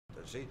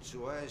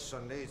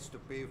situation needs to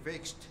be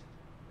fixed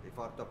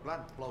before the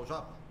plant blows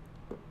up.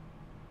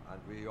 And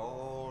we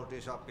all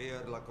disappear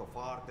like a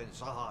fart in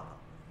Sahara.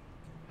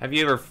 Have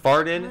you ever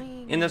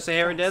farted in the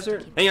Sahara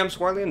Desert? Hey, I'm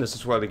Swarley, and this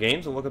is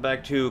SwarleyGames, and welcome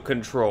back to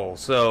Control.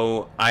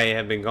 So, I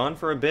have been gone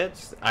for a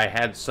bit. I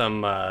had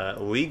some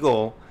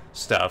legal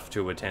stuff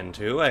to attend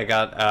to. I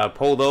got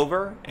pulled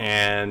over,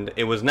 and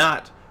it was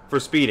not for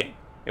speeding.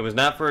 It was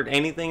not for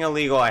anything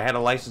illegal. I had a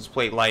license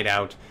plate light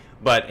out.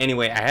 But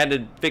anyway, I had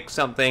to fix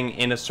something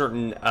in a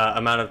certain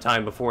amount of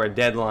time before a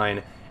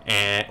deadline,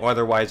 and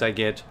otherwise I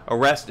get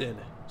arrested.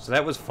 So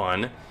that was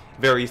fun,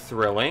 very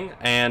thrilling,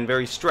 and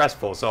very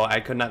stressful, so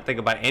I could not think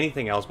about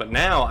anything else. But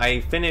now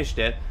I finished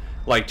it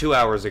like 2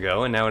 hours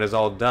ago, and now it is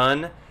all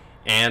done,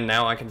 and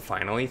now I can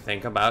finally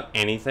think about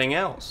anything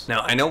else.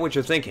 Now, I know what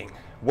you're thinking.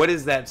 What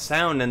is that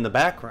sound in the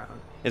background?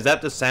 Is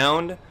that the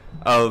sound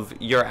of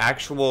your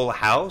actual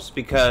house?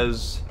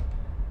 Because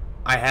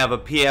I have a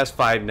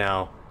PS5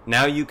 now.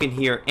 Now you can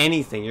hear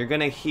anything. You're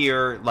gonna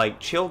hear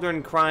like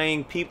children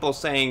crying, people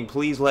saying,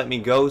 "Please let me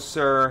go,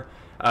 sir."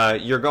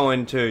 You're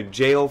going to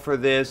jail for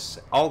this,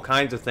 all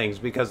kinds of things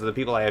because of the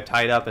people I have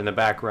tied up in the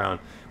background.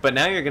 But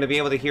now you're going to be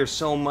able to hear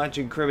so much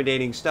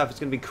incriminating stuff.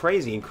 It's going to be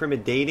crazy.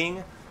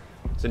 Incriminating?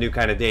 It's a new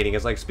kind of dating.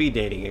 It's like speed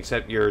dating,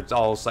 except it's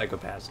all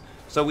psychopaths.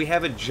 So we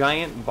have a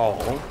giant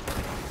ball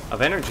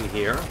of energy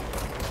here.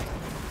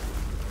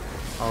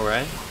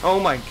 Alright. Oh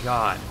my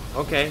god.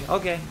 Okay,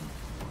 okay.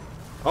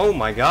 Oh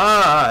my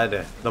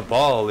god! The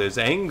ball is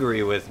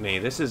angry with me.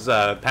 This is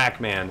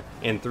Pac-Man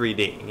in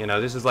 3D. You know,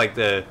 this is like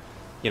the...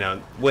 You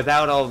know,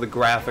 without all the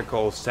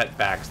graphical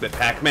setbacks that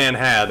Pac-Man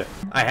had.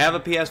 I have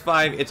a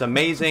PS5, it's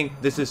amazing.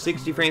 This is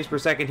 60 frames per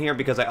second here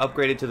because I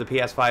upgraded to the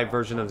PS5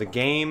 version of the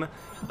game.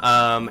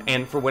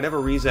 And for whatever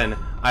reason,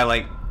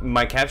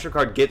 my capture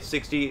card gets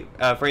 60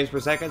 frames per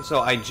second, so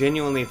I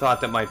genuinely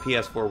thought that my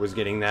PS4 was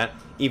getting that,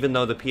 even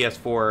though the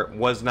PS4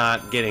 was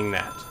not getting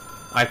that.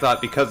 I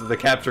thought because of the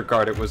capture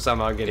card it was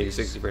somehow getting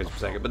 60 frames per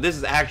second, but this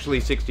is actually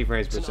 60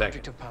 frames per second.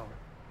 Object of power.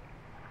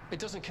 It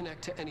doesn't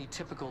connect to any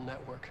typical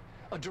network.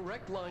 A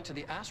direct line to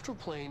the astral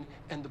plane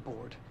and the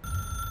board.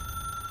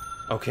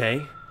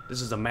 Okay,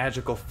 this is a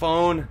magical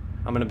phone.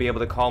 I'm gonna be able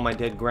to call my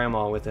dead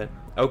grandma with it.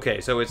 Okay,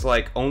 so it's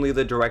like only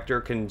the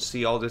director can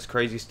see all this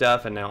crazy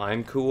stuff, and now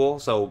I'm cool.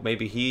 So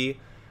maybe he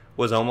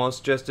was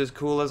almost just as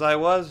cool as I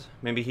was.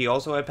 Maybe he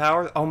also had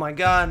powers. Oh my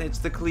god, it's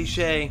the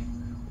cliche.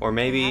 Or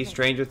maybe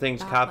Stranger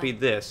Things copied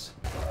this.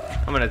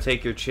 I'm gonna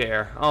take your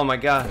chair. Oh my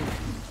god,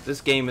 this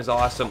game is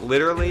awesome.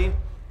 Literally,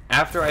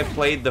 after I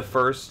played the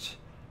first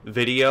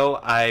video,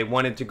 I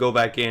wanted to go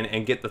back in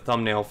and get the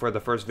thumbnail for the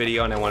first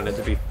video, and I wanted it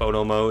to be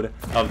photo mode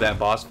of that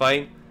boss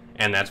fight,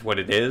 and that's what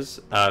it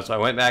is. So I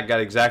went back, got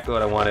exactly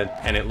what I wanted,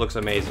 and it looks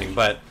amazing.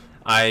 But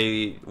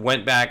I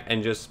went back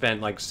and just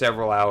spent like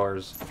several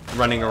hours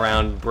running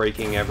around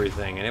breaking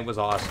everything, and it was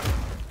awesome.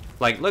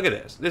 Like, look at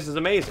this. This is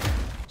amazing.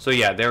 So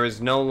yeah, there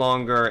is no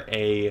longer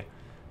a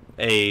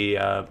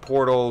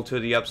portal to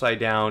the Upside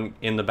Down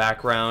in the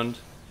background.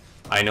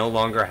 I no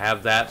longer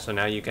have that, so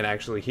now you can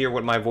actually hear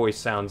what my voice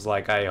sounds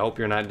like. I hope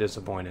you're not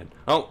disappointed.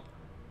 Oh,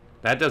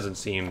 that doesn't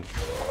seem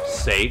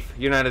safe.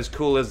 You're not as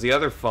cool as the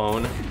other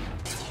phone.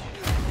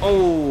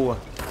 Oh,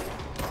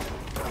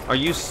 are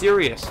you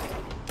serious?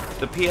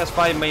 The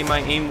PS5 made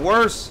my aim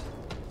worse.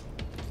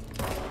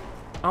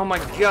 Oh my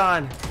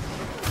god.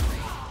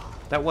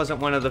 That wasn't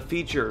one of the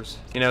features.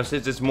 You know,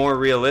 since it's more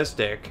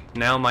realistic,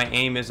 now my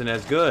aim isn't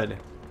as good.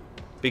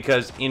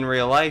 Because in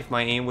real life,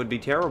 my aim would be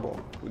terrible.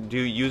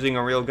 Using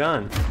a real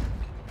gun.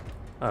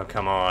 Oh,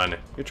 come on.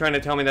 You're trying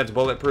to tell me that's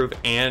bulletproof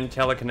and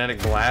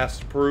telekinetic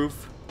blast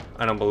proof?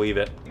 I don't believe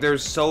it.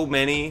 There's so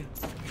many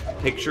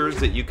pictures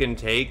that you can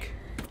take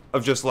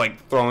of just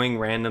like throwing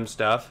random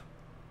stuff.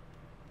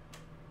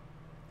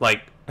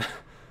 Like,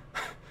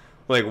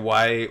 like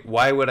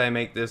why would I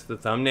make this the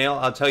thumbnail?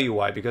 I'll tell you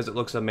why, because it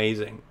looks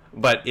amazing.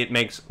 But it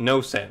makes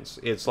no sense.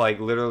 It's like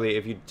literally,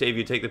 if you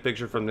take the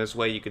picture from this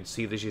way, you can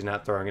see that she's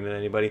not throwing it at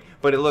anybody.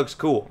 But it looks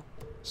cool.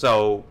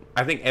 So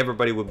I think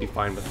everybody would be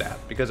fine with that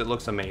because it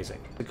looks amazing.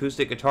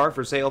 Acoustic guitar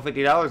for sale,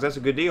 $50. That's a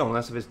good deal,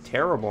 unless if it's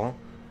terrible.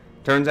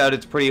 Turns out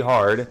it's pretty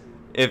hard.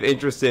 If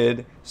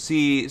interested,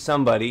 see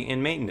somebody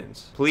in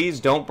maintenance. Please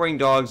don't bring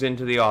dogs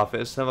into the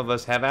office. Some of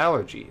us have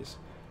allergies.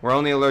 We're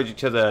only allergic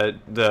to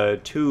the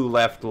two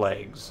left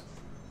legs.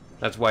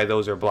 That's why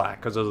those are black,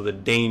 because those are the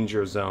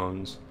danger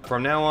zones.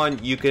 From now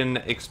on, you can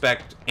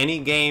expect any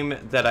game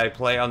that I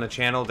play on the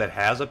channel that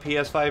has a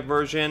PS5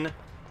 version,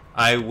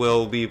 I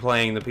will be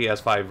playing the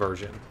PS5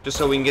 version. Just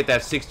so we can get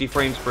that 60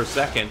 frames per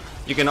second.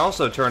 You can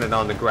also turn it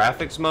on the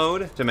graphics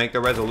mode to make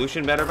the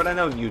resolution better, but I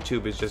know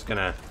YouTube is just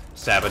gonna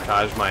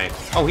sabotage my...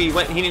 Oh, he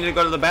needed to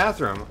go to the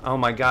bathroom. Oh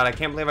my god, I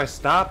can't believe I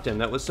stopped him.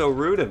 That was so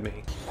rude of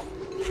me.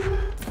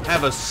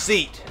 Have a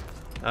seat.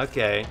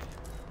 Okay.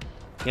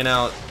 You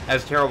know,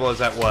 as terrible as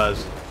that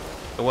was,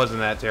 it wasn't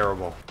that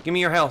terrible. Give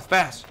me your health,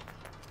 fast!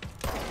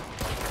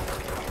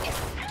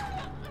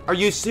 Are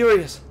you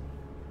serious?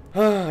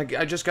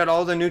 I just got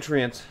all the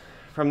nutrients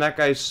from that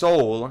guy's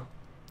soul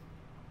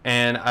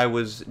and I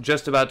was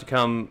just about to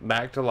come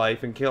back to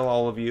life and kill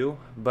all of you,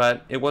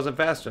 but it wasn't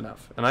fast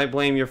enough. And I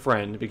blame your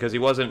friend because he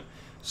wasn't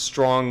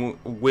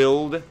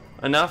strong-willed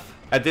enough.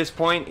 At this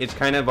point, it's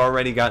kind of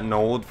already gotten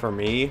old for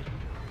me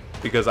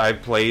because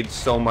I've played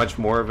so much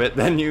more of it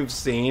than you've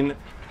seen.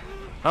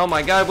 Oh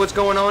my god, what's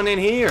going on in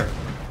here?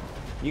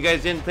 You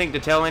guys didn't think to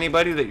tell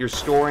anybody that you're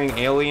storing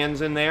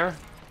aliens in there?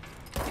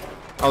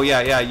 Oh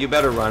yeah, you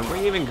better run. Where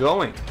are you even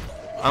going?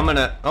 I'm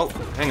gonna... Oh,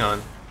 hang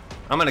on.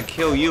 I'm gonna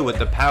kill you with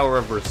the power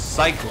of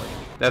recycling.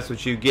 That's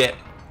what you get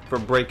for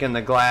breaking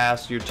the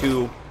glass. You're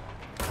too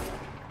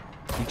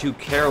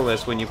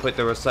careless when you put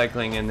the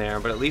recycling in there,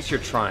 but at least you're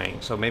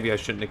trying, so maybe I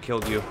shouldn't have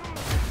killed you.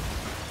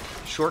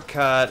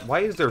 Shortcut. Why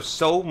is there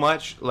so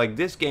much... Like,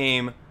 this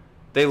game,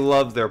 they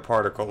love their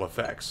particle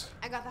effects.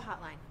 I got the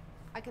hotline.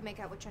 I can make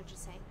out what Trench is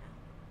saying now.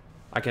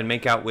 I can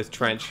make out with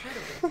Trench.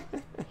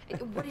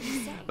 What did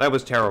he say? That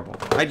was terrible.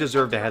 I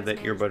deserve to have that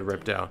earbud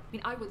ripped out. I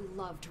mean, I would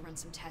love to run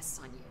some tests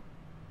on you.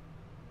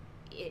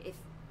 If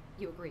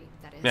you agree,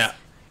 that is. Yeah.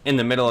 In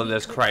the middle of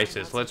this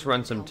crisis, let's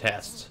run some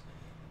tests.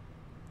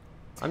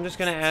 I'm just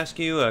going to ask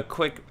you a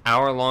quick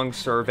hour-long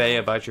survey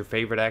about your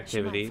favorite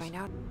activities.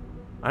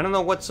 I don't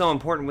know what's so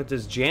important with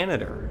this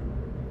janitor,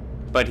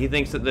 but he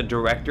thinks that the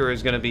director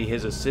is going to be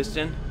his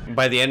assistant.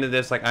 By the end of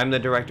this, like, I'm the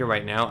director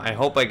right now. I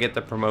hope I get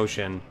the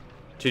promotion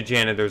to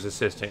janitor's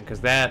assistant, because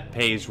that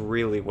pays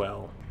really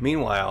well.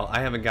 Meanwhile,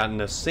 I haven't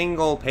gotten a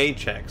single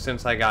paycheck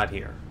since I got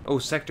here. Oh,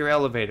 sector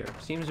elevator.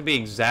 Seems to be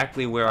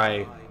exactly where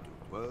I...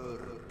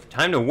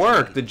 Time to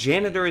work! The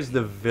janitor is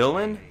the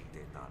villain?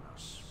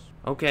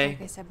 Okay.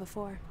 Like I said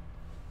before,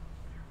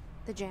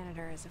 the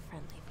janitor is a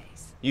friendly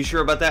face. You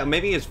sure about that?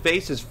 Maybe his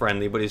face is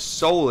friendly, but his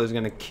soul is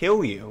gonna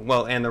kill you.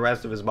 Well, and the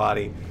rest of his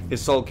body.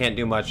 His soul can't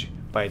do much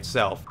by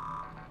itself.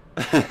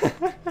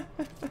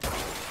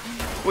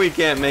 We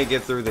can't make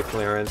it through the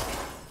clearance.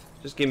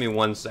 Just give me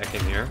 1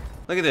 second here.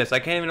 Look at this. I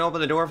can't even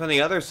open the door from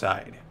the other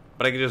side.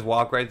 But I can just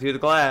walk right through the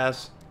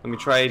glass. Let me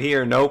try it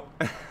here. Nope.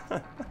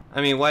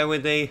 I mean, why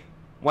would they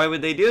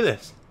do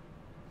this?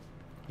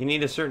 You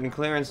need a certain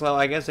clearance level.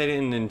 I guess they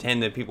didn't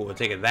intend that people would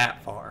take it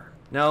that far.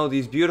 No,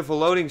 these beautiful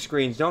loading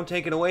screens. Don't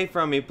take it away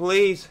from me,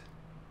 please.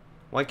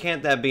 Why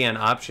can't that be an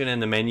option in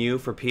the menu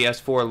for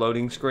PS4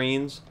 loading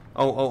screens?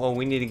 Oh,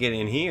 we need to get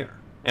in here.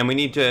 And we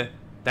need to...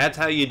 That's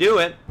how you do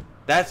it.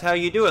 That's how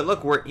you do it.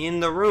 Look, we're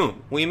in the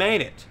room. We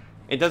made it.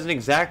 It doesn't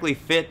exactly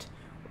fit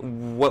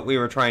what we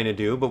were trying to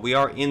do, but we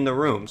are in the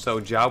room. So,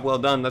 job well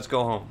done. Let's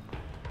go home.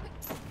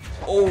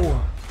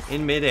 Oh,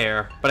 in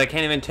midair. But I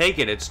can't even take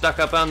it. It's stuck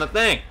up on the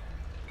thing.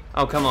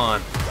 Oh, come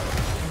on.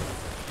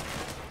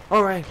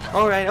 Alright.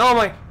 Oh,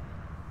 my.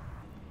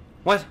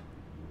 What?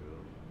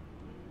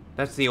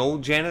 That's the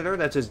old janitor?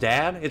 That's his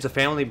dad? It's a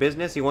family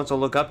business? He wants to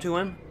look up to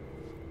him?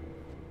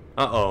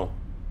 Uh-oh.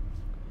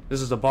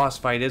 This is a boss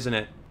fight, isn't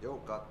it? You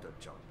got the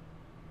job.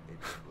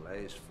 It's a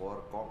place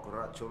for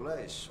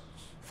congratulations.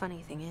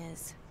 Funny thing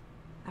is,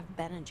 I've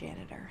been a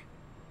janitor.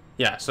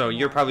 Yeah, so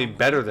you're probably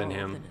better than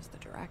him. As the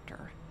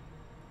director.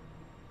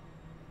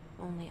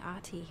 Only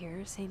Ati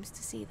here seems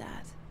to see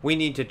that. We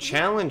need to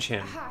challenge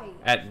him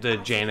at the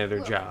janitor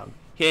job.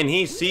 And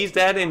he sees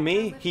that in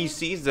me? He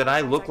sees that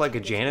I look like a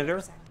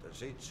janitor? The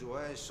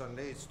situation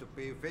needs to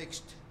be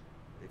fixed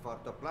before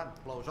the plant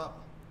blows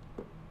up.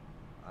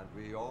 And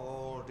we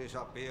all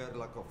disappear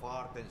like a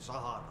fart in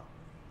Sahara.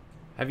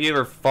 Have you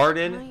ever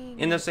farted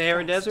in the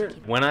Sahara Desert?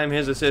 When I'm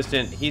his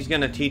assistant, he's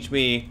gonna teach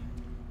me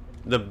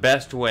the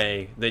best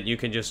way that you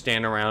can just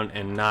stand around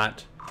and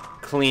not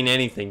clean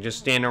anything. Just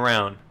stand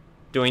around,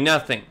 doing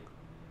nothing.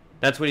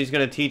 That's what he's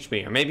gonna teach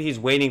me. Or maybe he's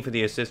waiting for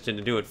the assistant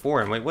to do it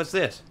for him. Wait, what's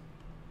this?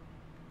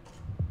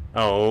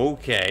 Oh,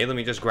 okay, let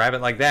me just grab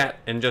it like that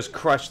and just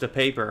crush the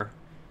paper.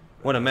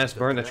 What a mess.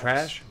 Burn the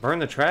trash? Burn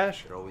the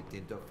trash? Throw it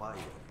in the fire.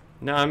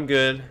 No, I'm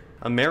good.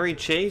 A merry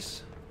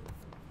chase?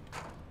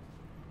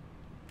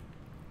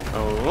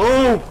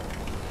 Oh!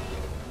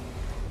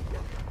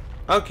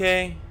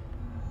 Okay.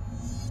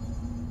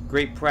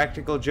 Great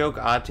practical joke,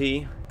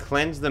 Ati.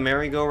 Cleanse the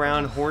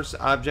merry-go-round horse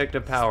object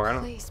of power. I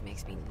don't... Place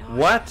makes me nauseous.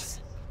 What?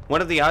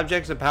 One of the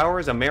objects of power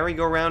is a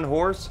merry-go-round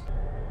horse?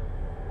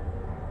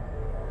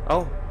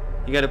 Oh,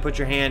 you gotta put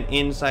your hand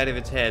inside of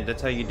its head.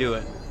 That's how you do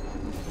it.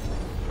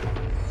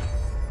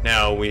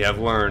 Now we have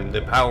learned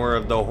the power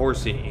of the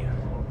horsey.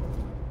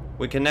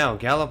 We can now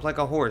gallop like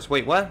a horse.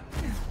 Wait, what?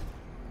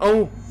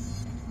 Oh!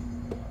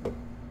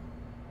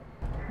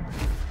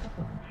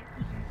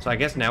 So I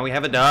guess now we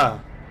have a duh.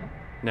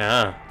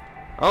 Nah.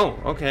 Oh,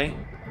 okay.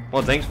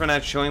 Well, thanks for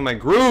not showing my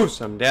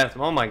gruesome death.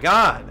 Oh my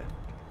god.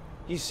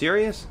 You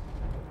serious?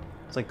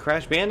 It's like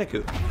Crash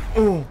Bandicoot.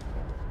 Ooh.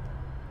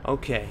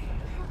 Okay.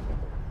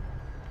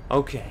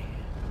 Okay.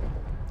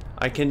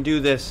 I can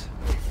do this.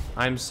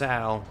 I'm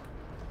Sal.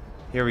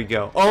 Here we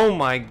go. Oh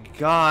my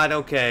god,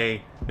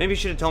 okay. Maybe you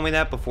should have told me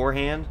that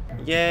beforehand.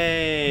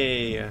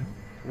 Yay!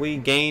 We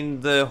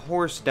gained the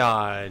horse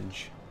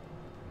dodge.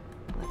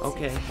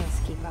 Okay.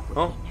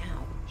 Oh,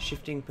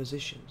 shifting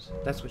positions.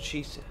 That's what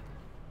she said.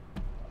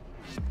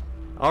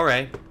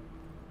 Alright.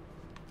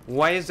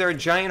 Why is there a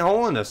giant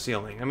hole in the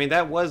ceiling? I mean,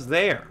 that was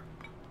there.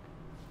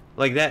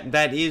 Like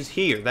that is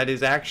here. That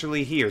is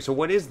actually here. So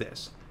what is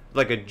this?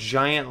 Like a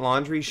giant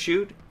laundry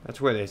chute?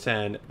 That's where they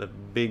send the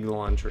big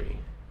laundry.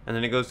 And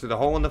then it goes through the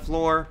hole in the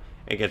floor.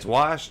 It gets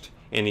washed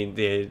in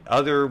the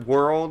other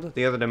world,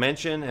 the other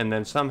dimension, and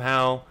then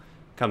somehow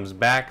comes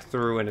back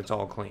through and it's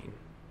all clean.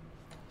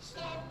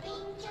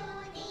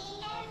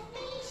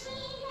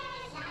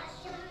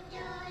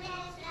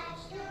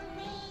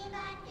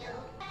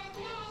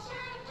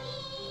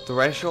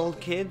 Threshold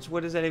kids?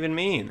 What does that even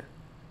mean?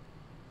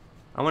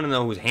 I want to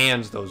know whose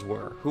hands those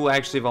were. Who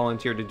actually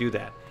volunteered to do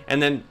that? And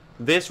then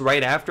this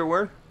right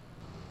afterward?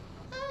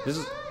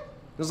 This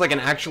is like an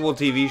actual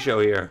TV show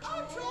here.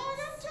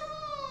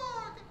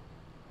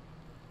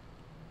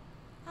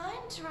 I'm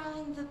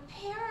drawing the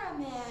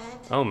pyramid.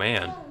 Oh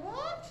man.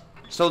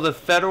 So the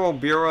Federal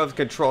Bureau of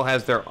Control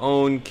has their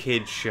own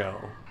kids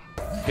show.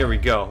 Here we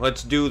go.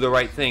 Let's do the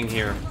right thing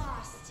here.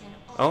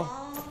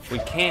 Oh, we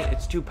can't.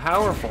 It's too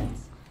powerful.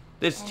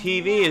 This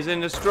TV is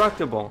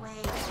indestructible.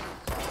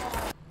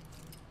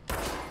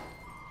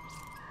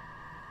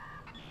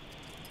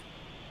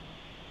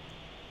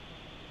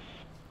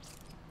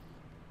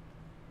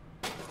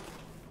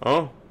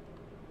 Oh.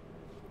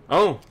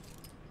 Oh.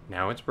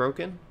 Now it's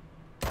broken?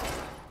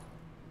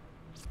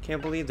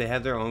 Can't believe they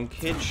have their own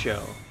kids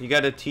show. You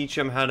gotta teach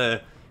them how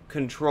to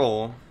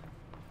control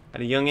at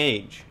a young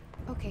age.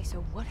 Okay,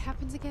 so what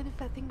happens again if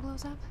that thing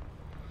blows up?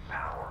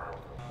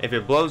 If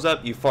it blows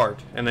up, you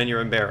fart, and then you're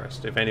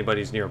embarrassed if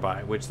anybody's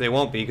nearby, which they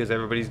won't be because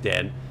everybody's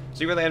dead.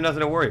 So you really have nothing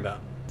to worry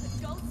about.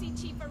 Go see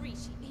Chief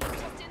Arishi. He's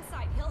just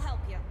inside. He'll help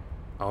you.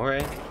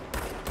 Alright.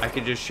 I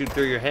could just shoot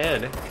through your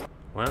head.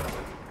 Well.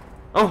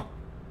 Oh!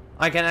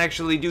 I can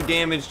actually do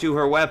damage to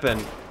her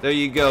weapon. There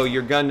you go.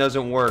 Your gun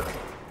doesn't work.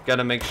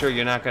 Gotta make sure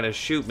you're not gonna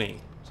shoot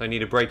me. So I need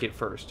to break it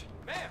first.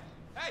 Ma'am!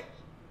 Hey!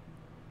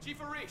 Chief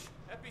Arish,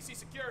 FBC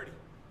Security.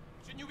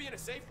 Shouldn't you be in a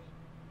safe?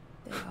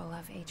 They all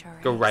have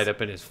HRAs. Go right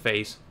up in his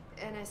face.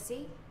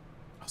 NSC?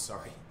 Oh,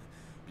 sorry.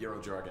 Bureau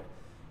jargon.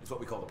 It's what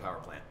we call the power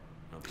plant.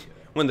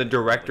 When the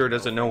director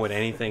doesn't know what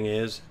anything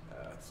is.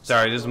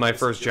 Sorry, this is my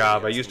first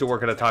job. I used to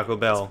work at a Taco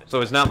Bell, so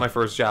it's not my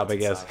first job, I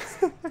guess.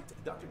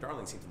 Dr.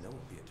 Darling seemed to know it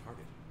would be a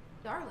target.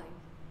 Darling,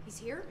 he's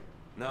here?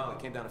 No,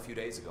 he came down a few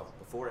days ago,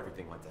 before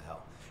everything went to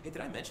hell. Hey,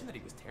 did I mention that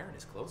he was tearing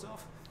his clothes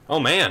off? Oh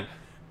man.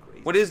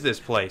 What is this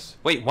place?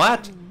 Wait,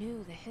 what? I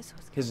knew the hiss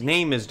was His coming.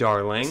 name is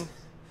Darling.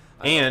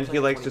 And he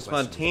likes to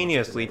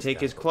spontaneously take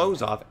his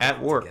clothes off at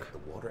work.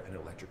 The water and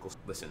electrical.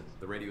 Listen,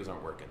 the radios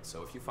aren't working,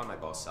 so if you find my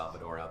boss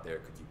Salvador out there,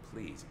 could you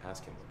please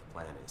ask him what the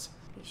plan is?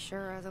 He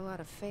sure has a lot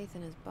of faith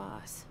in his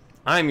boss.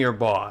 I'm your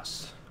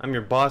boss. I'm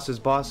your boss's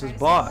boss's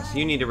boss.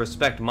 You need to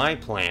respect my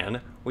plan,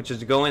 which is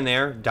to go in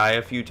there, die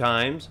a few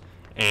times,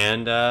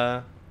 and,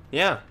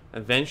 yeah,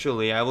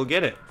 eventually I will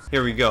get it.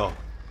 Here we go.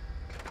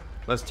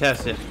 Let's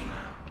test it.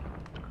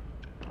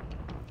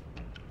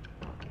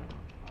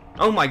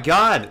 Oh my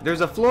god,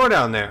 there's a floor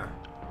down there.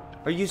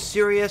 Are you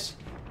serious?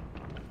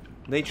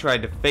 They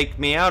tried to fake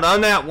me out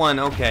on that one.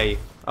 Okay,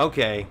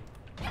 okay.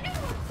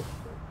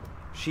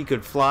 She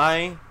could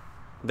fly,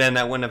 then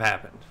that wouldn't have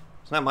happened.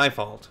 It's not my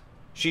fault.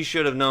 She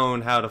should have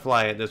known how to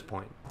fly at this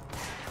point.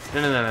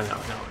 No.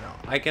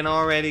 I can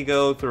already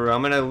go through.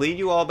 I'm gonna lead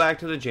you all back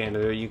to the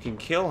janitor. You can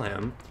kill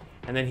him,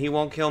 and then he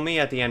won't kill me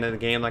at the end of the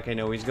game like I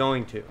know he's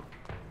going to.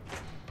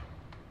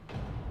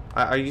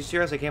 Are you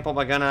serious? I can't pull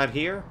my gun out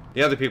here?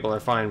 The other people are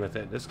fine with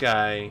it. This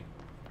guy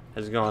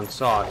has gone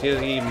soft.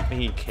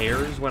 He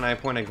cares when I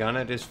point a gun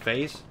at his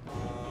face?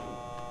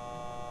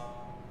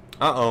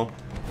 Uh-oh.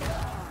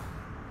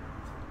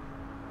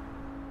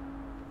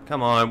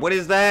 Come on, what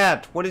is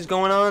that? What is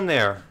going on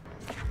there?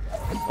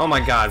 Oh my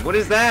god, what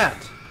is that?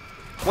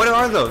 What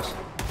are those?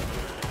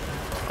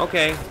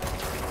 Okay.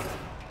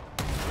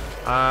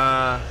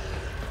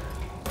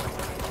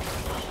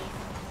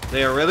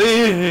 They are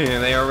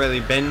really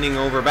bending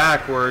over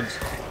backwards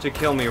to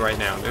kill me right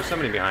now. There's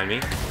somebody behind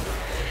me.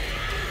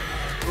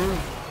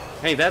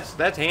 Hey, that's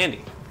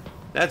handy.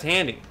 That's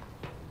handy.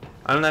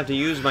 I don't have to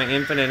use my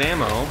infinite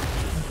ammo.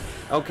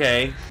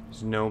 Okay.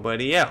 There's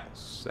nobody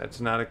else.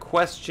 That's not a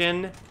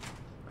question.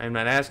 I'm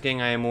not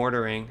asking, I am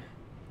ordering.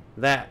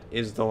 That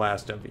is the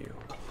last of you.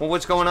 Well,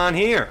 what's going on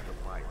here?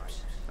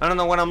 I don't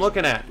know what I'm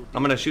looking at.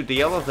 I'm gonna shoot the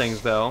yellow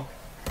things, though.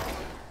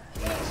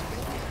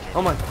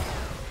 Oh my.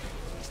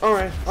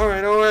 Alright,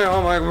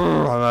 oh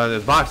my.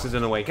 This box is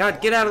in the way.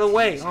 God, get out of the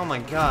way! Oh my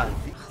god.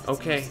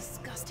 Okay. That's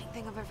the most disgusting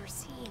thing I've ever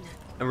seen.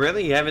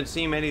 Really? You haven't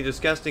seen many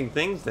disgusting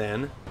things,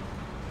 then?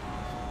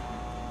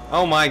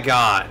 Oh my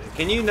god.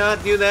 Can you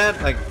not do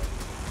that? Like,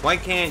 why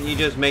can't you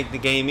just make the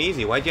game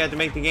easy? Why'd you have to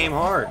make the game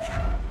hard?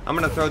 I'm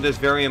gonna throw this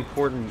very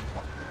important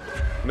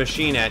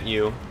machine at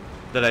you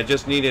that I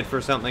just needed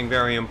for something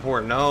very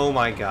important. Oh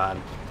my god.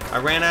 I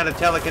ran out of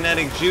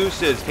telekinetic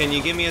juices. Can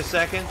you give me a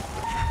second?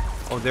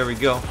 Oh, there we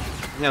go.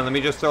 Now, let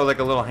me just throw like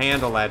a little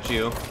handle at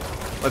you.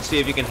 Let's see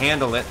if you can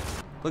handle it.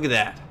 Look at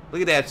that.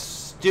 Look at that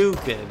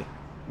stupid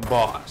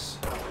boss.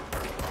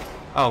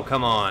 Oh,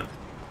 come on.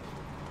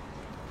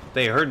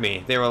 They heard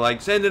me. They were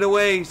like, send it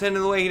away,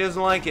 he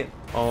doesn't like it.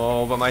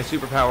 Oh, but my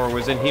superpower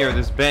was in here,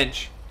 this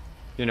bench.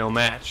 You know,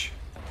 match.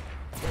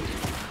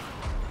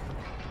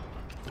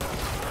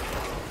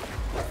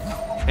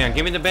 Hang on,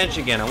 give me the bench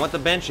again. I want the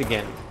bench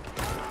again.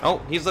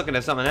 Oh, he's looking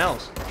at something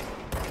else.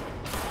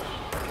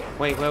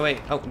 Wait.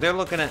 Oh, they're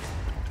looking at...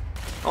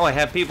 Oh, I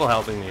have people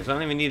helping me, so I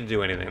don't even need to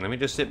do anything. Let me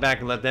just sit back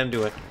and let them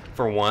do it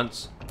for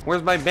once.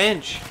 Where's my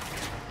bench?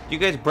 Do you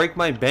guys break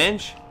my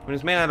bench? When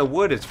it's made out of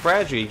wood, it's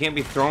fragile. You can't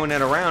be throwing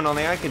it around.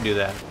 Only I can do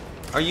that.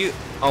 Are you...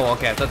 Oh,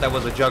 okay. I thought that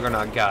was a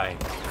Juggernaut guy.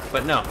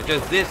 But no, it's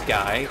just this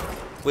guy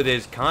with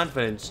his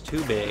confidence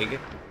too big.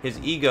 His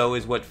ego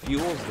is what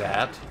fuels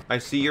that. I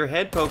see your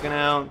head poking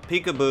out.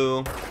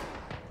 Peekaboo.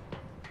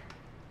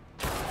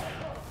 Do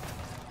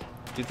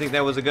you think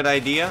that was a good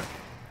idea?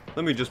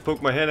 Let me just poke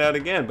my head out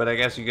again. But I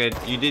guess you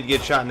did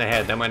get shot in the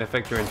head. That might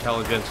affect your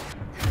intelligence.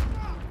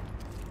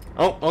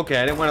 Oh, okay.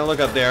 I didn't want to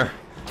look up there.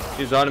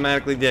 She just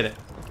automatically did it.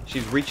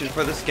 She's reaching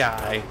for the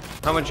sky.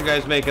 How much you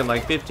guys making?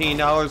 Like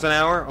 $15 an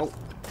hour? Oh.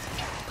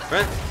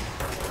 Right.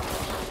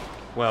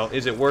 Well,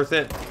 is it worth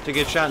it to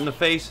get shot in the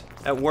face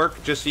at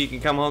work just so you can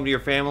come home to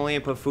your family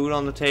and put food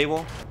on the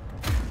table?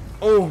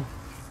 Oh.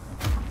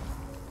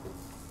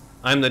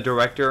 I'm the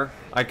director.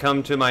 I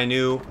come to my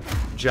new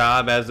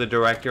job as the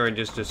director and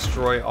just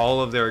destroy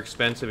all of their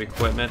expensive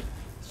equipment.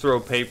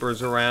 Throw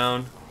papers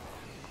around.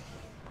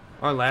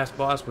 Our last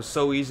boss was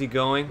so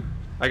easygoing.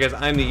 I guess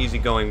I'm the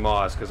easygoing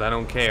boss because I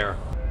don't care.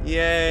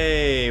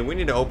 Yay! We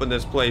need to open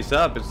this place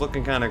up. It's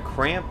looking kind of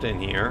cramped in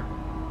here.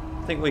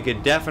 I think we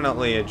could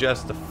definitely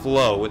adjust the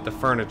flow with the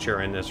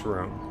furniture in this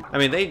room. I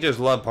mean, they just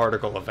love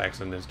particle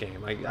effects in this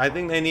game. I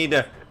think they need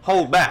to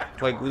hold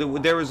back. Like,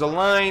 there was a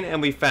line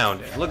and we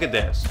found it. Look at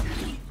this.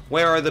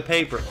 Where are the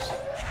papers?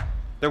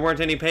 There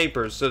weren't any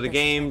papers, so the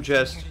game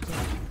just...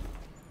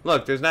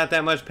 Look, there's not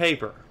that much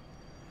paper.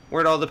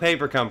 Where'd all the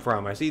paper come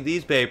from? I see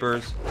these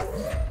papers.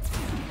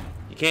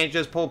 You can't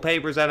just pull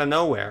papers out of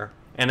nowhere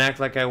and act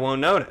like I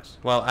won't notice.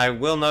 Well, I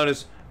will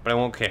notice, but I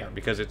won't care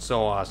because it's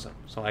so awesome.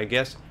 So I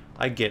guess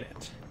I get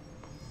it.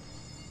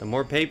 The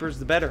more papers,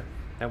 the better.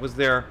 That was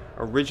their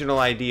original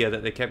idea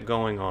that they kept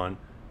going on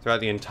throughout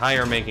the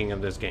entire making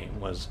of this game,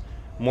 was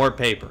more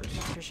papers.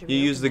 You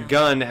use the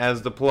gun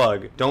as the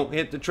plug. Don't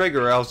hit the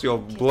trigger or else you'll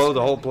blow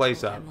the whole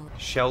place up.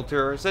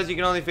 Shelter. It says you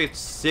can only fit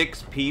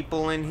 6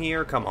 people in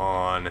here. Come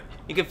on.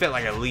 You can fit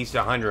like at least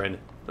 100.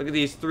 Look at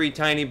these 3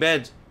 tiny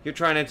beds. You're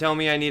trying to tell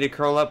me I need to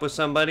curl up with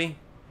somebody?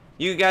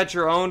 You got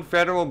your own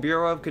Federal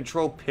Bureau of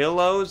Control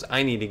pillows?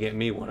 I need to get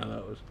me one of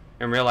those.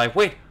 In real life.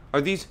 Wait,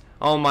 are these...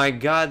 Oh my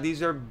god,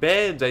 these are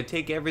beds. I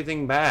take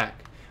everything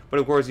back.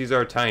 But of course these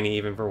are tiny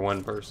even for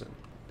one person.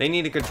 They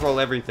need to control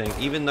everything,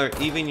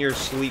 even your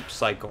sleep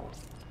cycle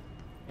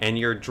and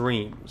your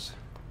dreams.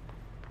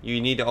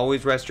 You need to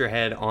always rest your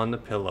head on the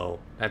pillow.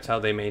 That's how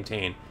they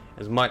maintain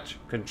as much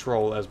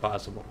control as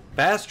possible.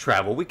 Fast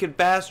travel. We could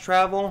fast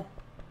travel?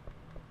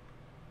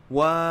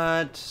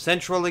 What?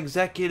 Central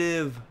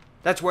Executive.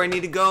 That's where I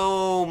need to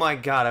go. My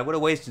god, I would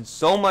have wasted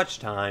so much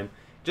time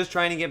just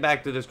trying to get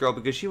back to this girl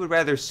because she would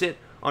rather sit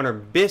on her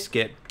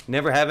biscuit,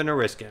 never having to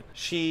risk it.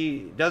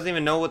 She doesn't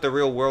even know what the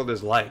real world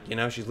is like, you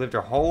know? She's lived her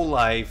whole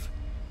life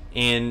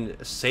in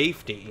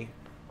safety.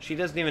 She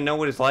doesn't even know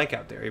what it's like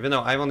out there, even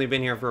though I've only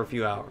been here for a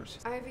few hours.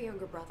 I have a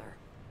younger brother,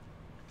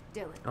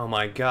 Dylan. Oh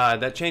my god,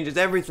 that changes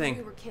everything.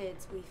 When we were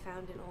kids, we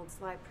found an old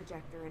slide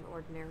projector in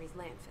Ordinary's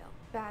landfill.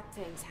 Bad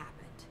things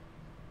happened.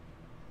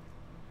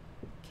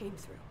 Came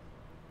through.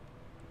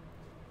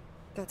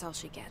 That's all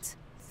she gets.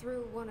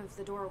 Through one of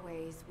the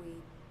doorways, we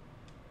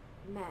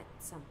met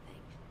something.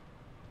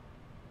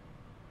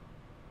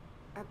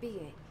 A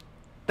being.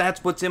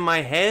 That's what's in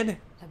my head?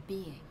 A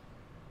being.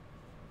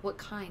 What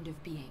kind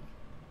of being?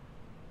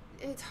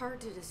 It's hard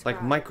to describe.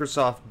 Like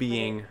Microsoft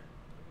being.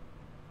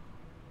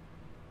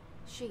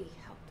 She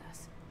helped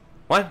us.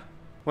 What?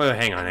 Wait,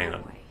 hang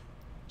on.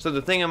 So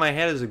the thing in my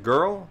head is a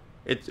girl?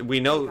 We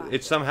know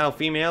it's somehow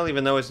female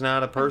even though it's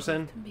not a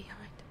person?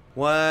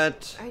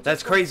 What?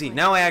 That's crazy.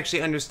 Now I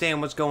actually understand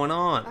what's going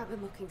on. I've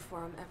been looking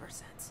for him ever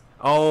since.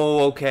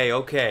 Oh,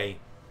 okay.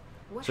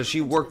 So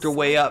she worked her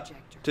way up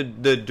to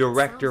the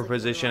director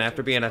position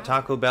after being a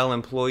Taco Bell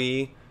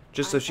employee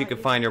just so she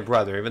could find her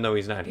brother even though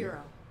he's not here.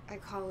 I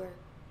call her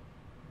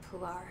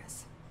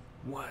Polaris.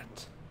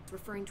 What?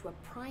 Referring to a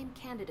prime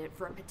candidate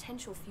for a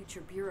potential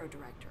future bureau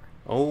director.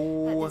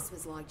 Oh. This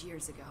was logged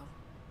years ago.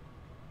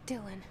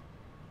 Dylan.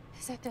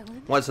 Is that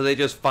Dylan? What, so they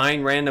just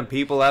find random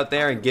people out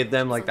there and give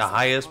them like the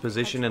highest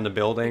position in the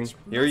building?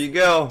 Here you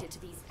go.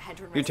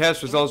 Your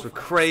test results were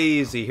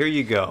crazy. Here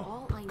you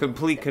go.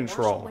 Complete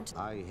control.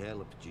 I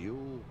helped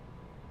you.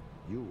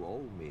 You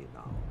owe me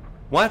now.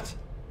 What?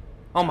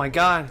 Oh my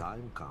god.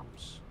 Time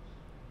comes.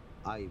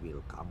 I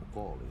will come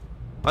calling.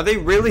 Are they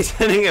really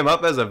setting him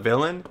up as a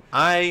villain?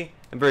 I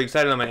am very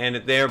excited. I'm going to end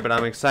it there, but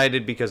I'm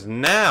excited because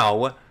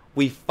now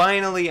we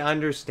finally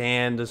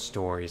understand the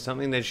story.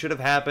 Something that should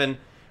have happened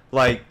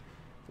like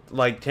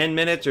 10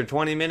 minutes or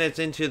 20 minutes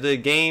into the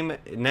game.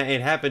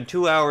 It happened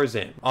 2 hours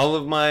in. All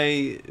of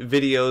my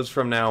videos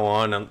from now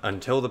on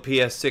until the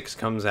PS6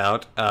 comes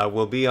out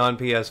will be on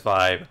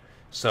PS5.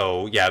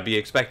 So yeah, be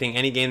expecting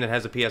any game that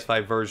has a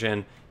PS5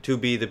 version to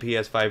be the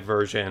PS5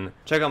 version.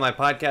 Check out my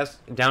podcast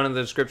down in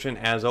the description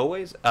as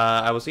always.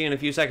 I will see you in a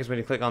few seconds when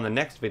you click on the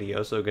next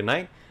video, so good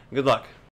night, good luck.